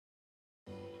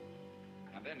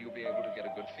then you'll be able to get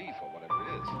a good fee for whatever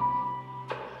it is.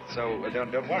 So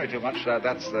don't worry too much.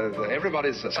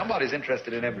 Somebody's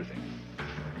interested in everything.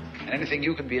 And anything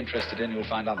you can be interested in, you'll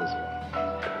find others will.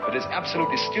 But it's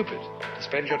absolutely stupid to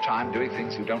spend your time doing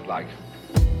things you don't like.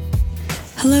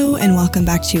 Hello and welcome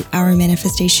back to Our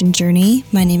Manifestation Journey.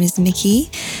 My name is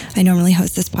Mickey. I normally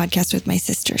host this podcast with my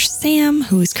sister Sam,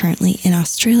 who is currently in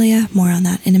Australia. More on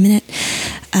that in a minute.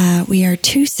 We are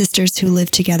two sisters who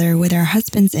live together with our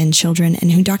husbands and children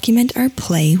and who document our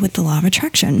play with the law of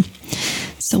attraction.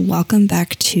 So welcome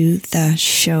back to the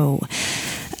show.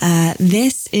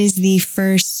 This is the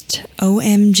first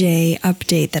OMJ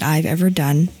update that I've ever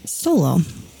done solo.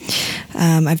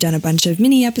 I've done a bunch of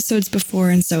mini episodes before,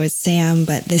 and so has Sam,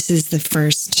 but this is the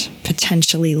first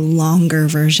potentially longer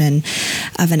version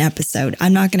of an episode.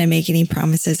 I'm not going to make any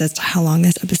promises as to how long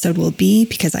this episode will be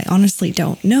because I honestly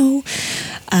don't know.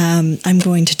 I'm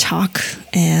going to talk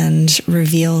and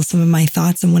reveal some of my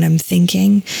thoughts and what I'm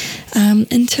thinking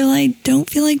until I don't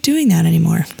feel like doing that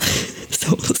anymore. So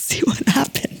we'll see what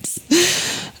happens.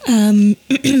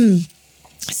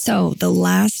 So the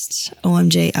last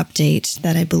OMJ update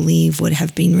that I believe would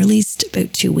have been released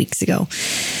about 2 weeks ago.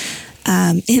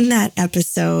 In that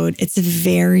episode, it's a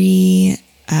very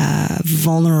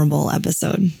vulnerable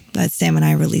episode that Sam and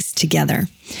I released together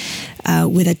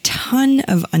with a ton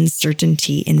of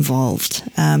uncertainty involved.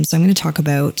 So I'm going to talk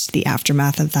about the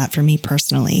aftermath of that for me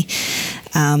personally.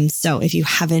 So if you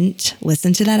haven't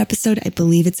listened to that episode, I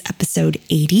believe it's episode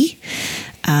 80.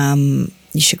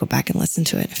 You should go back and listen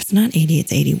to it. If it's not 80,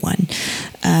 it's 81.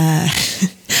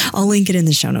 I'll link it in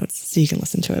the show notes so you can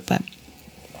listen to it. But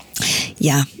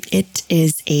yeah, it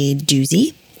is a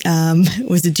doozy. It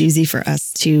was a doozy for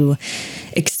us to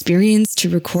experience, to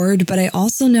record, but I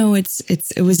also know it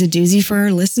was a doozy for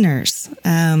our listeners.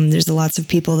 There's lots of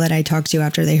people that I talked to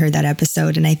after they heard that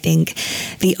episode, and I think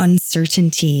the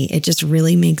uncertainty, it just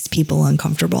really makes people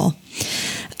uncomfortable.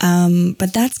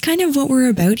 But that's kind of what we're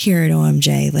about here at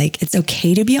OMJ. Like, it's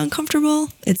okay to be uncomfortable.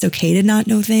 It's okay to not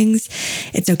know things.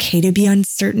 It's okay to be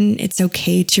uncertain. It's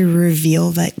okay to reveal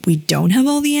that we don't have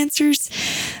all the answers.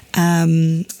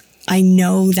 I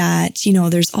know that,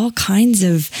 there's all kinds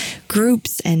of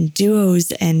groups and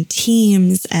duos and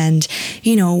teams and,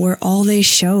 where all they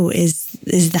show is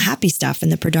the happy stuff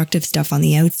and the productive stuff on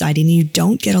the outside. And you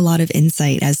don't get a lot of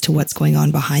insight as to what's going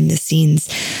on behind the scenes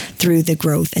through the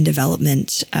growth and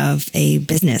development of a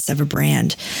business, of a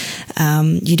brand.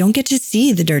 You don't get to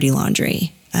see the dirty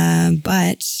laundry.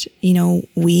 But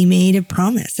we made a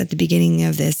promise at the beginning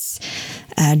of this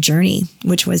journey,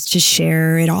 which was to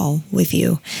share it all with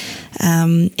you.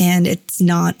 And it's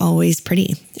not always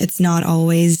pretty. It's not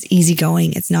always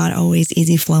easygoing. It's not always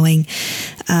easy flowing.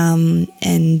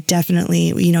 And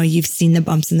definitely, you've seen the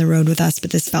bumps in the road with us,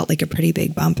 but this felt like a pretty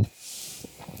big bump.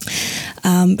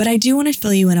 But I do want to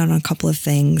fill you in on a couple of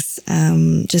things,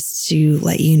 just to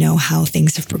let you know how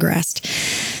things have progressed.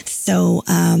 So,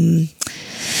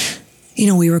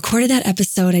 we recorded that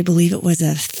episode. I believe it was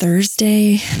a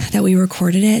Thursday that we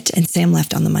recorded it, and Sam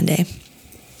left on the Monday.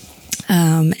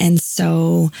 And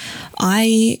so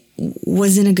I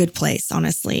was in a good place,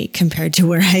 honestly, compared to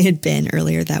where I had been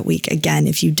earlier that week. Again,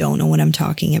 if you don't know what I'm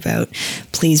talking about,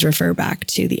 please refer back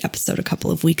to the episode a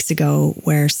couple of weeks ago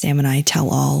where Sam and I tell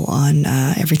all on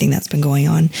everything that's been going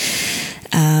on.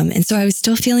 And so I was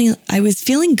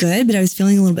feeling good, but I was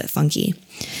feeling a little bit funky.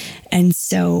 And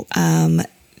so,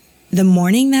 the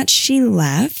morning that she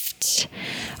left,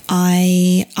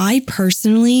 I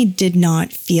personally did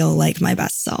not feel like my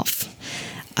best self.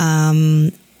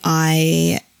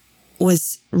 I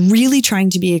was really trying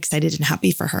to be excited and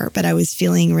happy for her, but I was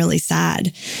feeling really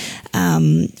sad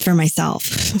for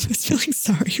myself. I was feeling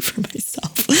sorry for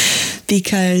myself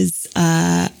because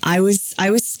I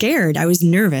was scared. I was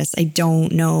nervous. I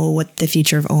don't know what the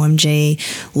future of OMJ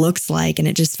looks like, and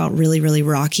it just felt really, really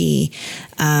rocky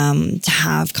to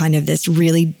have kind of this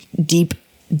really deep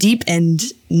and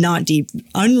not deep,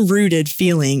 unrooted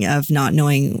feeling of not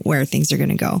knowing where things are going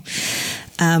to go.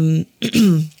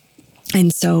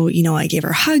 And so, I gave her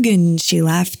a hug and she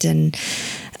left and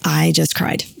I just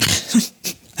cried.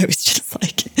 I was just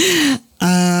like,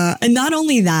 and not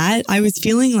only that, I was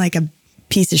feeling like a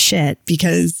piece of shit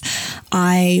because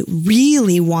I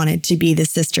really wanted to be the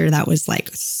sister that was like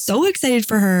so excited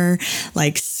for her,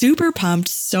 like super pumped,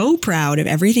 so proud of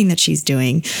everything that she's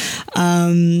doing.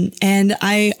 And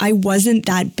I wasn't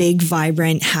that big,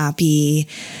 vibrant, happy,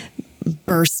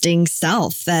 bursting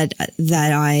self that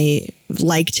I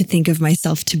like to think of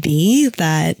myself to be.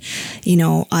 That,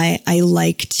 I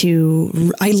like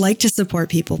to support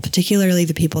people, particularly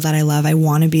the people that I love. I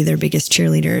want to be their biggest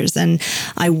cheerleaders, and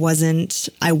I wasn't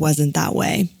that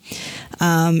way.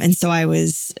 And so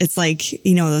it's like,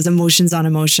 you know, those emotions on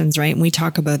emotions, right? And we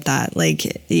talk about that.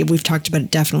 Like we've talked about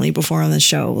it definitely before on the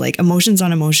show, like emotions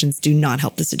on emotions do not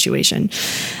help the situation.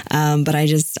 But I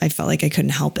felt like I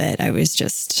couldn't help it. I was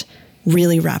just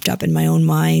really wrapped up in my own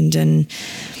mind and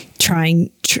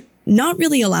not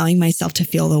really allowing myself to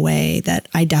feel the way that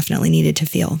I definitely needed to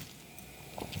feel.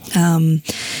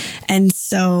 And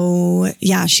so,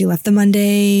 yeah, she left the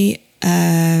Monday,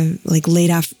 like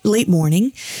late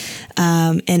morning.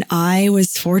 And I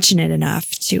was fortunate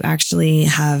enough to actually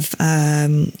have,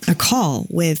 a call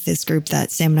with this group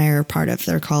that Sam and I are a part of.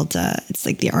 They're called, it's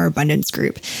like Our Abundance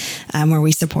Group, where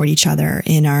we support each other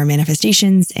in our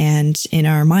manifestations and in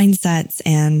our mindsets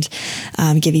and,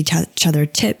 give each other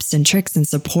tips and tricks and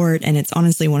support. And it's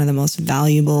honestly one of the most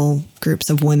valuable groups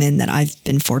of women that I've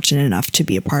been fortunate enough to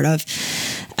be a part of.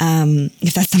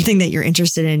 If that's something that you're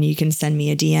interested in, you can send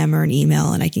me a DM or an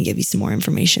email and I can give you some more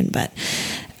information. But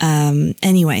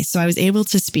anyway, so I was able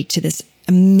to speak to this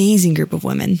amazing group of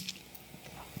women.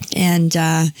 And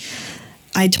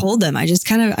I told them, I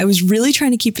was really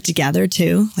trying to keep it together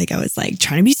too. Like I was like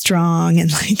trying to be strong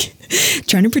and like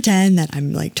trying to pretend that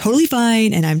I'm like totally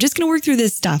fine and I'm just going to work through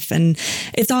this stuff and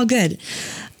it's all good.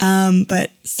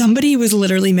 But somebody was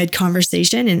literally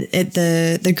mid-conversation and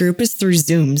the group is through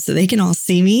Zoom, so they can all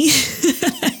see me.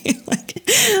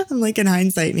 I'm like in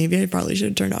hindsight, maybe I probably should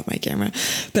have turned off my camera,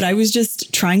 but I was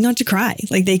just trying not to cry.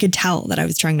 Like they could tell that I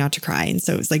was trying not to cry. And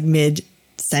so it was like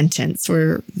mid-sentence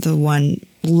where the one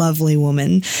lovely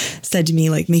woman said to me,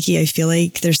 like, Mickey, I feel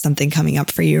like there's something coming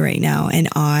up for you right now. And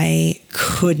I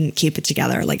couldn't keep it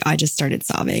together. Like I just started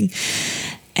sobbing.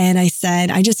 And I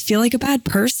said, I just feel like a bad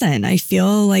person. I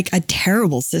feel like a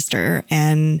terrible sister.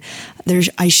 And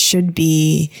I should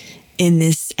be in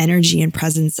this energy and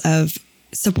presence of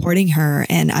supporting her.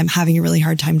 And I'm having a really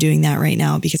hard time doing that right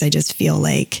now because I just feel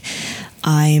like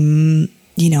I'm,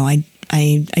 you know, I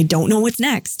don't know what's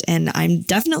next. And I'm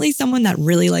definitely someone that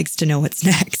really likes to know what's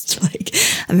next. Like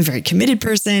I'm a very committed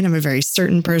person. I'm a very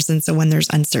certain person. So when there's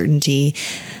uncertainty,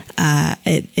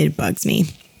 it bugs me.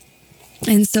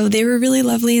 And so they were really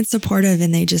lovely and supportive.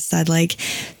 And they just said like,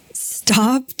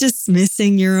 stop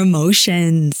dismissing your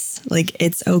emotions. Like,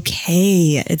 it's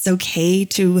okay. It's okay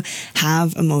to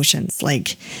have emotions.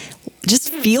 Like,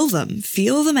 just feel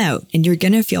them out and you're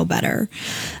going to feel better.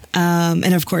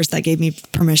 And of course that gave me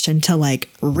permission to like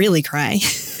really cry.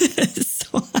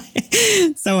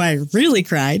 So I really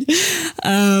cried.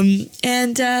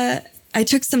 I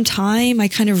took some time. I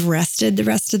kind of rested the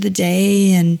rest of the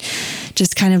day and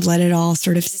just kind of let it all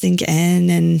sort of sink in.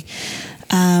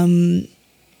 And,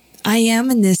 I am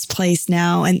in this place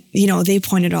now. And, you know, they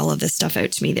pointed all of this stuff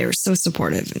out to me. They were so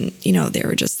supportive and, you know, they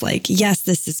were just like, yes,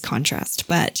 this is contrast,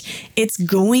 but it's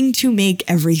going to make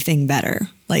everything better.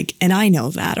 Like, and I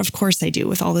know that, of course I do,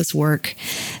 with all this work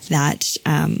that,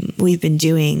 we've been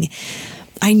doing.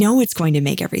 I know it's going to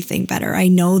make everything better. I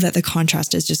know that the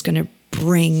contrast is just going to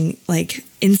bring like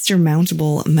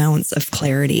insurmountable amounts of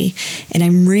clarity. And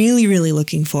I'm really, really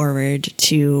looking forward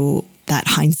to that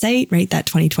hindsight, right? That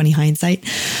 2020 hindsight.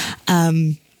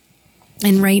 And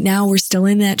right now we're still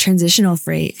in that transitional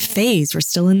phase. We're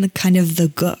still in the kind of the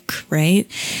gook, right?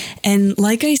 And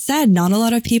like I said, not a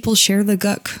lot of people share the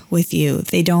gook with you.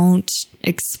 They don't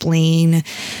explain,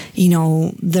 you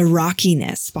know, the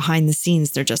rockiness behind the scenes.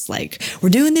 They're just like, we're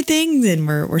doing the things and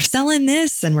we're selling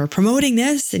this and we're promoting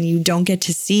this, and you don't get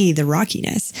to see the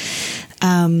rockiness.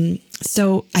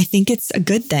 So I think it's a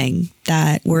good thing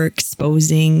that we're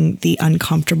exposing the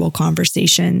uncomfortable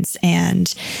conversations and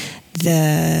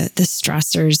the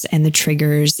stressors and the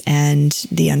triggers and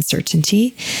the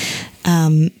uncertainty.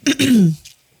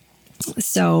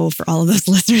 So for all of those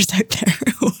listeners out there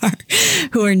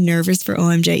who are nervous for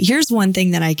OMJ, here's one thing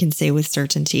that I can say with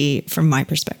certainty from my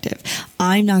perspective.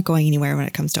 I'm not going anywhere when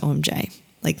it comes to OMJ.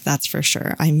 Like, that's for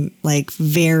sure. I'm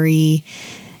very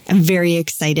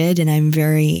excited and I'm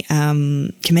very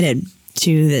committed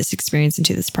to this experience and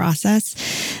to this process.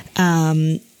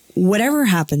 Whatever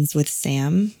happens with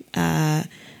Sam, I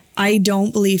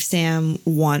don't believe Sam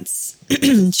wants,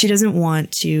 she doesn't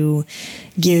want to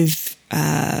give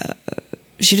OMJ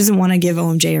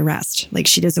a rest. Like,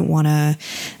 she doesn't want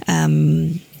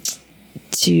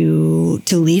to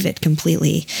leave it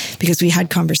completely, because we had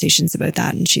conversations about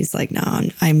that. And she's like, no,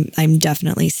 I'm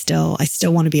definitely I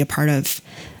still want to be a part of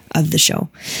the show.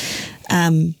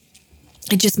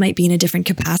 It just might be in a different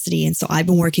capacity. And so I've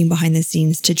been working behind the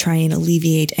scenes to try and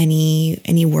alleviate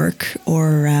any work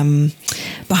or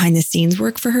behind the scenes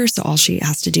work for her. So all she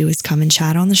has to do is come and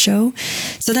chat on the show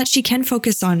so that she can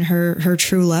focus on her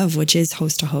true love, which is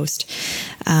host to host.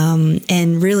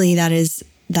 And really that is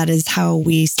that is how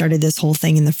we started this whole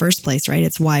thing in the first place, right?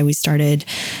 It's why we started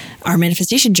our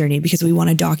manifestation journey, because we want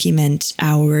to document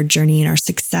our journey and our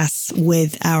success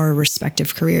with our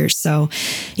respective careers. So,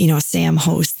 Sam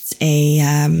hosts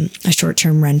a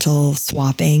short-term rental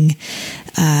swapping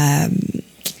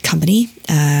company,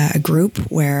 a group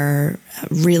where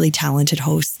really talented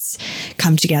hosts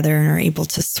come together and are able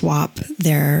to swap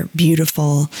their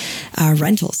beautiful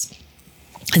rentals.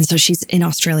 And so she's in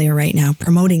Australia right now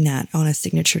promoting that on a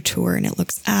signature tour, and it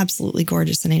looks absolutely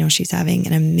gorgeous. And I know she's having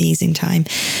an amazing time.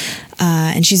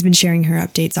 And she's been sharing her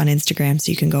updates on Instagram, so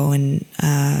you can go and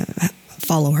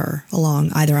follow her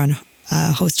along either on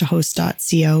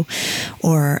hosttohost.co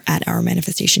or at Our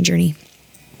Manifestation Journey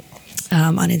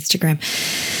on Instagram.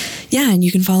 Yeah, and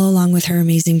you can follow along with her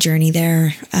amazing journey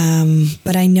there.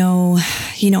 But I know,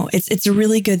 it's a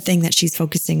really good thing that she's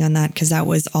focusing on that, because that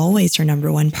was always her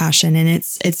number one passion. And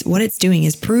it's what it's doing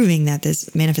is proving that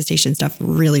this manifestation stuff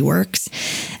really works,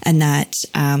 and that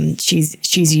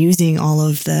she's using all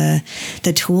of the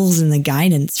tools and the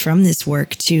guidance from this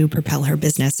work to propel her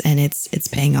business, and it's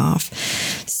paying off.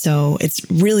 So it's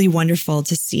really wonderful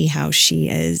to see how she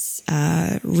is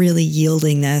really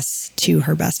yielding this to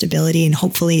her best ability, and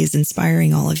hopefully is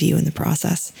inspiring all of you in the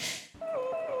process.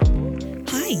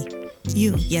 Hi,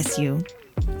 you. Yes, you.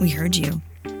 We heard you.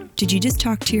 Did you just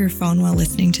talk to your phone while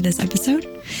listening to this episode?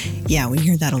 Yeah, we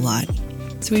hear that a lot.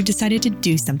 So we've decided to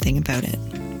do something about it.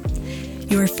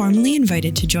 You are formally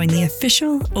invited to join the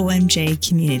official OMJ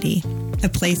community, a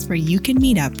place where you can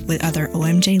meet up with other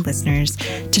OMJ listeners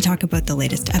to talk about the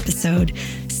latest episode,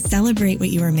 celebrate what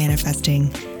you are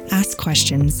manifesting, ask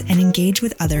questions, and engage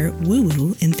with other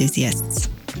woo-woo enthusiasts.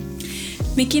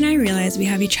 Mickey and I realize we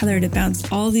have each other to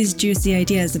bounce all these juicy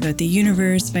ideas about the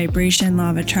universe, vibration, law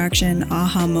of attraction,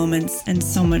 aha moments, and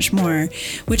so much more,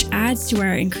 which adds to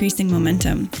our increasing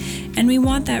momentum. And we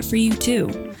want that for you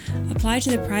too. Apply to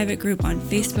the private group on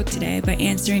Facebook today by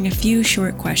answering a few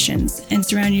short questions, and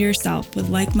surround yourself with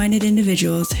like-minded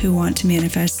individuals who want to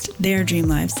manifest their dream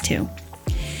lives too.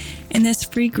 In this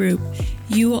free group,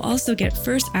 you will also get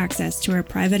first access to our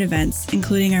private events,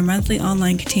 including our monthly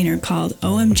online container called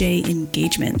OMJ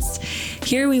Engagements.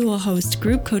 Here we will host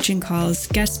group coaching calls,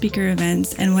 guest speaker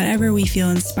events, and whatever we feel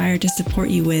inspired to support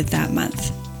you with that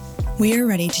month. We are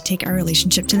ready to take our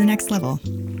relationship to the next level.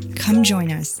 Come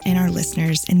join us and our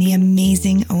listeners in the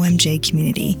amazing OMJ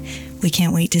community. We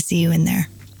can't wait to see you in there.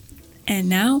 And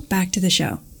now back to the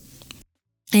show.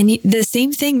 And the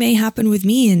same thing may happen with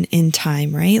me in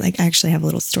time, right? Like, I actually have a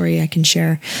little story I can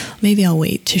share. Maybe I'll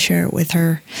wait to share it with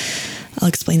her. I'll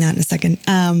explain that in a second.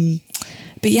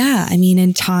 But yeah, I mean,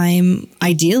 in time,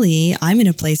 ideally, I'm in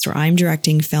a place where I'm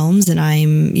directing films, and I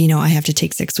have to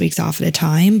take 6 weeks off at a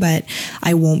time, but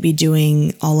I won't be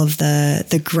doing all of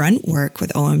the grunt work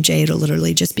with OMJ. It'll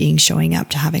literally just being showing up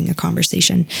to having a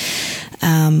conversation.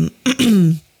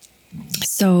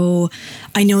 So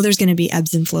I know there's going to be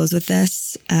ebbs and flows with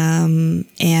this.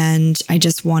 And I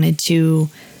just wanted to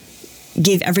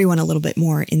give everyone a little bit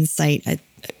more insight,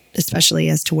 especially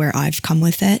as to where I've come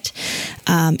with it.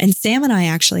 And Sam and I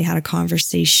actually had a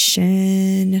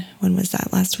conversation. When was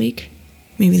that? Last week?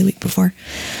 Maybe the week before?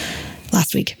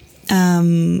 Last week.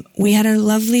 We had a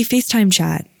lovely FaceTime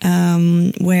chat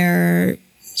where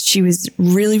she was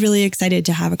really, really excited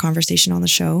to have a conversation on the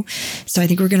show. So I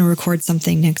think we're going to record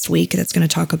something next week that's going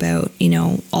to talk about,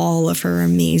 all of her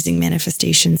amazing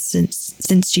manifestations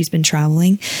since she's been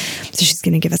traveling. So she's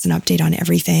going to give us an update on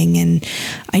everything. And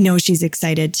I know she's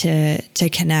excited to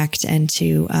connect and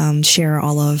to share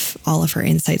all of her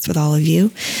insights with all of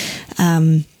you.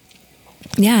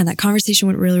 Yeah, that conversation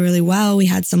went really, really well. We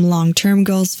had some long-term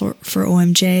goals for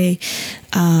OMJ,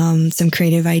 some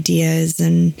creative ideas,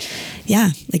 and yeah,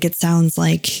 like it sounds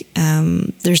like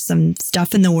there's some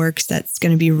stuff in the works that's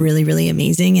going to be really, really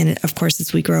amazing. And of course,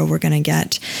 as we grow, we're going to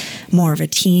get more of a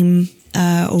team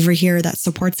over here that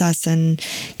supports us and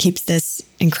keeps this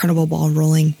incredible ball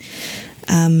rolling.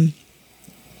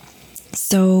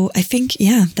 So I think,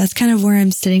 yeah, that's kind of where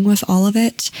I'm sitting with all of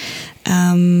it.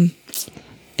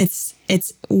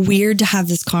 It's weird to have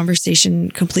this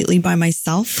conversation completely by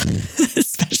myself,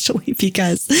 especially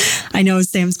because I know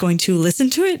Sam's going to listen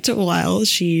to it while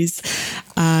she's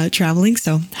traveling.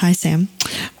 So hi, Sam.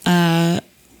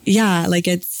 Yeah, like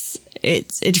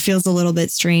it feels a little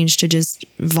bit strange to just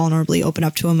vulnerably open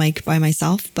up to a mic by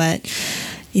myself, but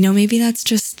maybe that's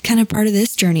just kind of part of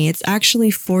this journey. It's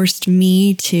actually forced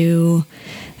me to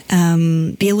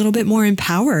be a little bit more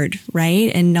empowered, right?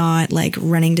 And not like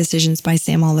running decisions by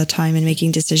Sam all the time and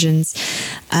making decisions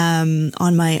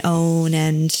on my own.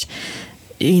 And,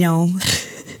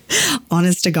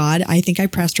 honest to God, I think I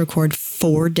pressed record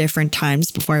 4 different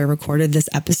times before I recorded this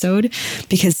episode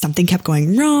because something kept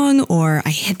going wrong, or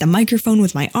I hit the microphone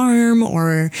with my arm,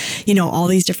 or, all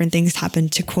these different things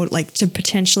happened to to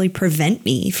potentially prevent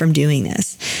me from doing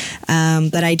this.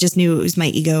 But I just knew it was my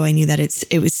ego. I knew that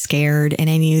it was scared, and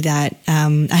I knew that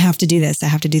I have to do this. I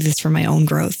have to do this for my own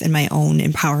growth and my own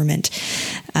empowerment.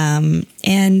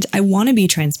 And I want to be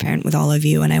transparent with all of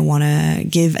you, and I want to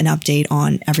give an update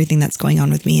on everything that's going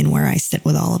on with me and where I sit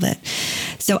with all of it.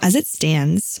 So as it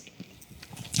stands,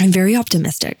 I'm very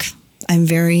optimistic. I'm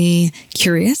very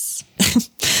curious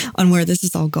on where this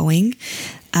is all going.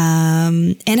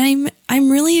 And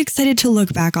I'm really excited to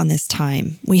look back on this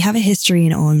time. We have a history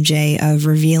in OMJ of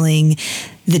revealing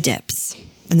the dips,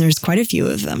 and there's quite a few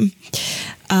of them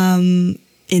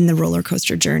in the roller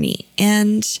coaster journey.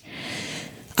 And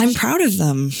I'm proud of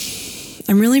them.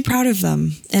 I'm really proud of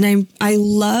them. And I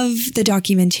love the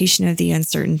documentation of the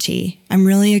uncertainty. I'm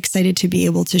really excited to be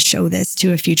able to show this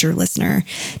to a future listener,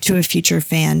 to a future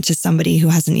fan, to somebody who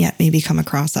hasn't yet maybe come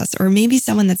across us, or maybe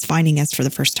someone that's finding us for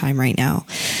the first time right now.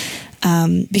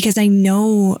 Because I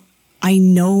know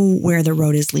where the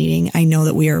road is leading. I know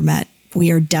that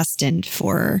we are destined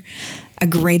for a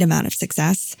great amount of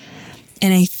success.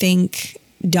 And I think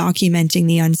documenting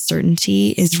the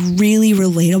uncertainty is really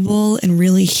relatable and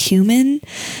really human.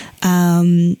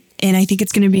 And I think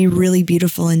it's going to be really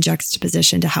beautiful in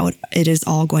juxtaposition to how it is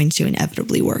all going to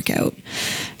inevitably work out.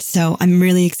 So I'm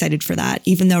really excited for that,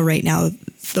 even though right now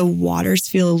the waters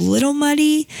feel a little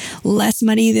muddy, less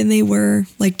muddy than they were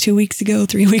like 2 weeks ago,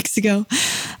 3 weeks ago.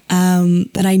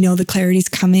 But I know the clarity's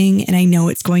coming, and I know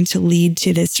it's going to lead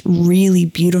to this really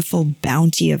beautiful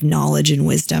bounty of knowledge and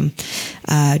wisdom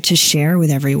to share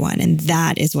with everyone. And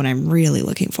that is what I'm really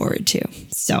looking forward to.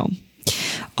 So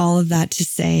all of that to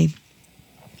say,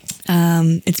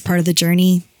 it's part of the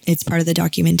journey. It's part of the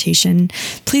documentation.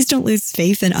 Please don't lose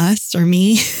faith in us or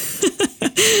me.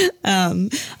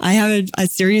 I have a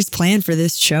serious plan for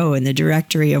this show and the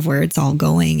directory of where it's all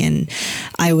going. And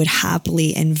I would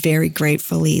happily and very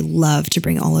gratefully love to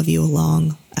bring all of you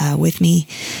along with me,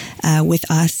 with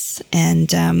us.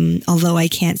 And although I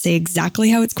can't say exactly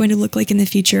how it's going to look like in the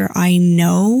future, I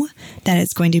know that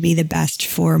it's going to be the best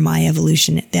for my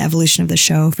evolution, the evolution of the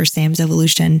show, for Sam's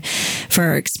evolution, for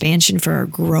our expansion, for our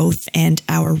growth, and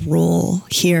our role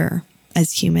here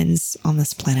as humans on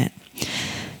this planet.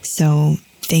 So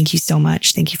thank you so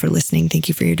much. Thank you for listening. Thank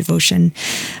you for your devotion.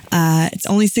 It's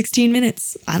only 16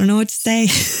 minutes. I don't know what to say.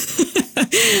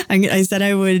 I said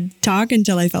I would talk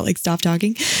until I felt like stop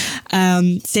talking.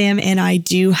 Sam and I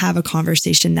do have a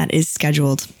conversation that is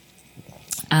scheduled.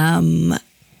 I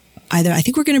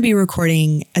think we're going to be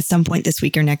recording at some point this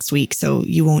week or next week, so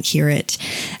you won't hear it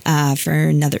for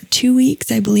another 2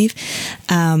 weeks, I believe.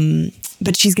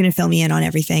 But she's going to fill me in on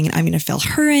everything, and I'm going to fill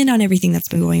her in on everything that's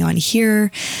been going on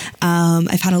here.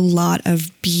 I've had a lot of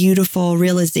beautiful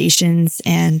realizations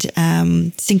and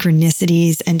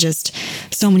synchronicities, and just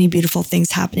so many beautiful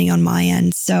things happening on my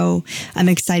end. So I'm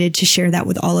excited to share that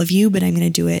with all of you, but I'm going to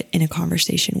do it in a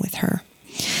conversation with her.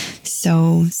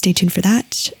 So stay tuned for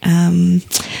that.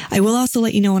 I will also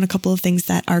let you know on a couple of things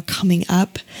that are coming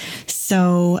up.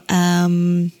 So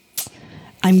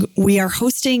we are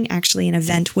hosting actually an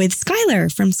event with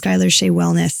Skylar from Skylar Shea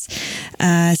Wellness.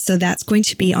 So that's going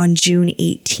to be on June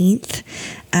 18th.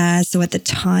 So at the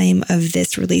time of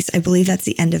this release, I believe that's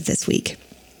the end of this week.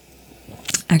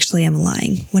 Actually, I'm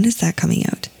lying. When is that coming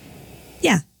out?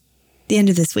 Yeah, the end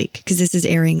of this week, because this is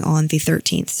airing on the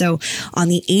 13th. So on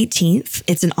the 18th,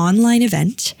 it's an online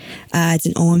event. It's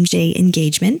an OMJ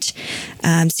engagement.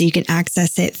 So you can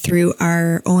access it through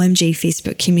our OMJ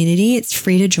Facebook community. It's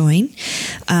free to join.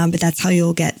 But that's how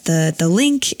you'll get the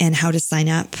link and how to sign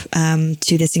up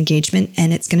to this engagement.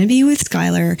 And it's going to be with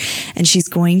Skylar, and she's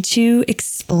going to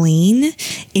explain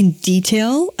in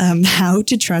detail how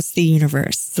to trust the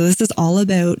universe. So this is all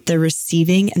about the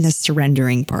receiving and the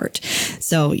surrendering part.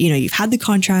 So, you've had the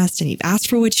contrast and you've asked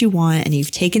for what you want and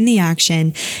you've taken the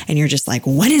action and you're just like,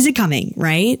 when is it coming?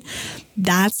 Right?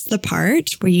 That's the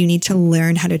part where you need to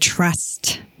learn how to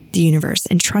trust the universe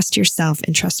and trust yourself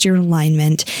and trust your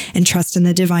alignment and trust in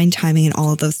the divine timing and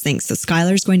all of those things. So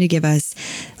Skylar is going to give us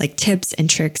like tips and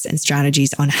tricks and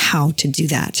strategies on how to do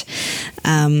that.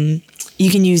 You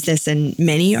can use this in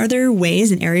many other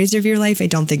ways and areas of your life. I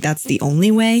don't think that's the only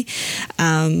way.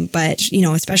 But,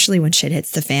 especially when shit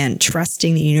hits the fan,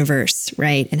 trusting the universe,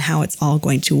 right? And how it's all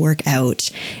going to work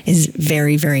out is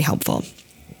very, very helpful.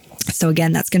 So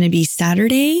again, that's going to be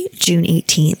Saturday, June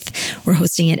 18th. We're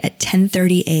hosting it at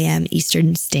 10:30 a.m.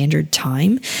 Eastern Standard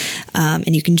Time.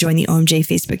 And you can join the OMJ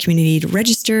Facebook community to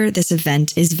register. This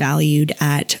event is valued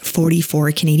at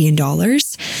 44 Canadian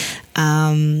dollars,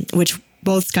 which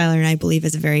both Skylar and I believe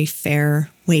is a very fair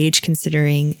wage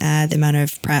considering the amount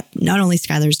of prep not only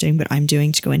Skylar's doing, but I'm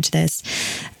doing to go into this.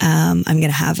 I'm going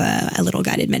to have a little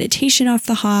guided meditation off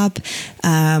the hop.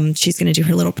 She's going to do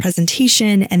her little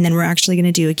presentation, and then we're actually going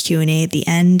to do a Q&A at the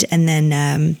end, and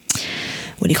then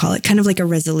what do you call it? Kind of like a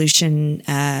resolution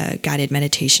guided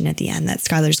meditation at the end that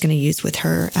Skylar's going to use with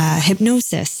her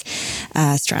hypnosis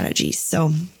strategies.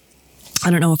 So I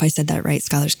don't know if I said that right.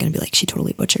 Skylar's going to be like, she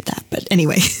totally butchered that. But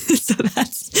anyway, so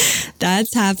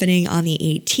that's happening on the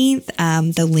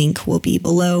 18th. The link will be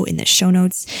below in the show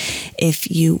notes if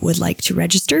you would like to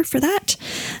register for that.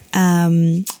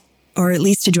 Or at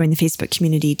least to join the Facebook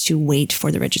community to wait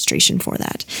for the registration for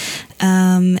that.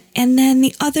 And then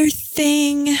the other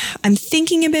thing I'm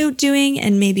thinking about doing,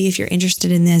 and maybe if you're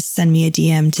interested in this, send me a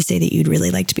DM to say that you'd really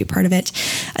like to be part of it.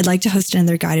 I'd like to host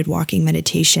another guided walking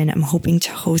meditation. I'm hoping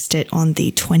to host it on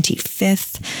the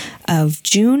 25th of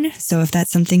June. So if that's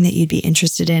something that you'd be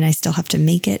interested in, I still have to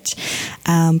make it.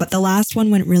 But the last one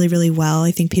went really, really well.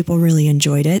 I think people really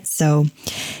enjoyed it. So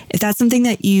if that's something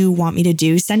that you want me to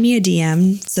do, send me a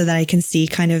DM so that I can see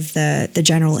kind of the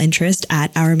general interest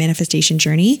at Our Manifestation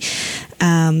Journey.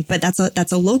 But that's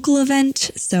a local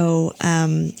event. So,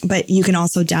 but you can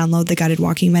also download the guided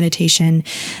walking meditation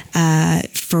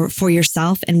for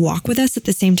yourself and walk with us at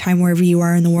the same time wherever you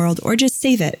are in the world, or just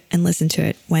save it and listen to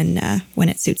it when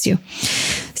it suits you.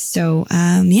 So,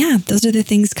 yeah, those are the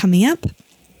things coming up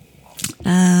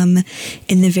in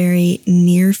the very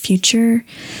near future.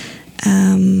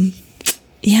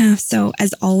 Yeah. So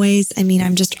as always, I mean,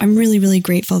 I'm really, really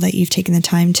grateful that you've taken the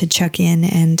time to check in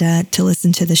and to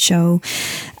listen to the show.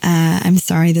 I'm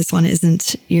sorry this one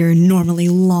isn't your normally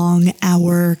long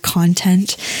hour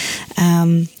content.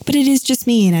 But it is just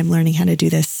me, and I'm learning how to do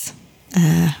this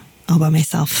all by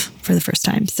myself for the first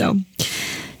time. So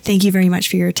thank you very much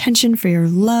for your attention, for your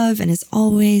love. And as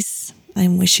always,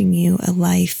 I'm wishing you a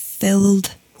life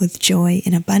filled with joy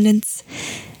and abundance.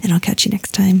 And I'll catch you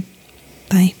next time.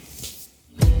 Bye.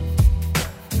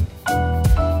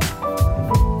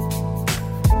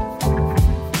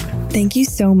 Thank you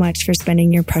so much for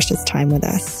spending your precious time with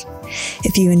us.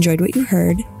 If you enjoyed what you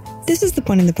heard, this is the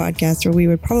point in the podcast where we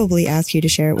would probably ask you to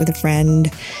share it with a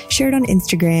friend, share it on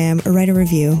Instagram, or write a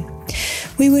review.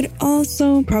 We would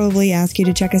also probably ask you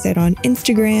to check us out on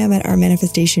Instagram at Our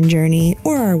Manifestation Journey,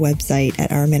 or our website at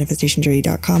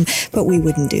ourmanifestationjourney.com, but we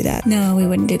wouldn't do that. No, we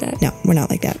wouldn't do that. No, we're not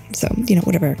like that. So,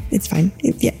 whatever. It's fine.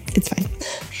 It's fine.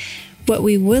 What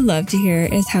we would love to hear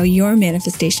is how your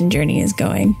manifestation journey is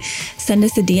going. Send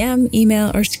us a DM, email,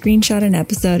 or screenshot an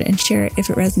episode and share it if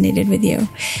it resonated with you.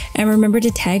 And remember to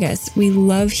tag us. We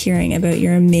love hearing about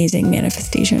your amazing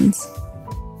manifestations.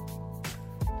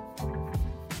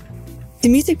 The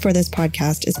music for this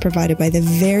podcast is provided by the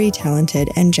very talented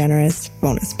and generous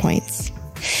Bonus Points.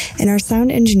 And our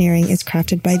sound engineering is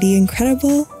crafted by the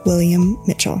incredible William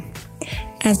Mitchell.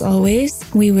 As always,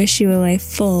 we wish you a life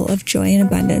full of joy and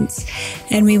abundance,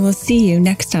 and we will see you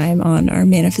next time on Our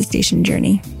Manifestation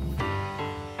Journey.